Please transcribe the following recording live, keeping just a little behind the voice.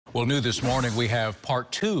Well, new this morning, we have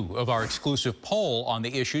part 2 of our exclusive poll on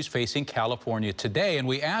the issues facing California today. And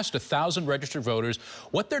we asked 1,000 registered voters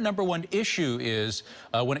what their #1 issue is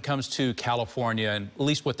when it comes to California, and at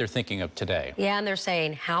least what they're thinking of today. Yeah, and they're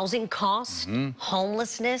saying housing costs,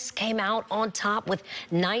 homelessness came out on top with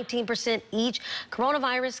 19% each.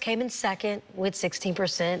 Coronavirus came in second with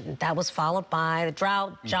 16%. That was followed by the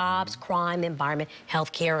drought, jobs, crime, environment,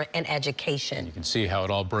 healthcare, and education. You can see how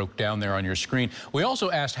it all broke down there on your screen. We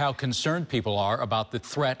also asked how concerned people are about the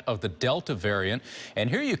threat of the Delta variant. And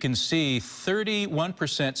here you can see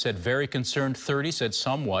 31% said very concerned, 30 said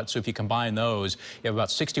somewhat. So if you combine those, you have about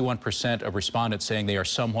 61% of respondents saying they are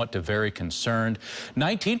somewhat to very concerned.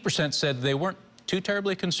 19% said they weren't too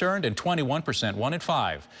terribly concerned, and 21%, 1 in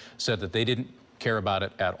 5, said that they didn't care about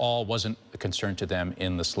it at all, wasn't a concern to them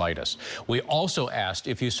in the slightest. We also asked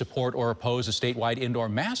if you support or oppose a statewide indoor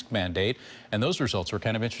mask mandate, and those results were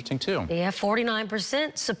kind of interesting too. Yeah,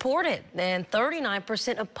 49% support it and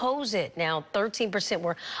 39% oppose it. Now, 13%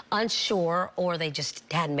 were unsure or they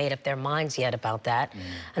just hadn't made up their minds yet about that.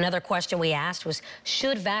 Another question we asked was,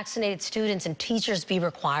 should vaccinated students and teachers be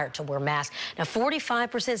required to wear masks? Now,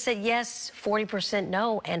 45% said yes, 40%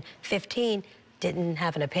 no, and 15% didn't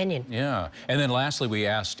have an opinion. Yeah. And then lastly, we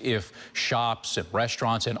asked if shops and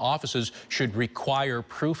restaurants and offices should require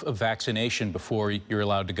proof of vaccination before you're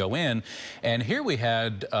allowed to go in. And here we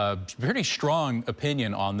had a pretty strong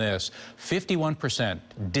opinion on this. 51%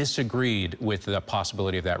 disagreed with the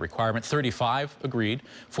possibility of that requirement. 35% agreed.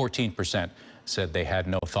 14% said they had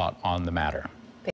no thought on the matter.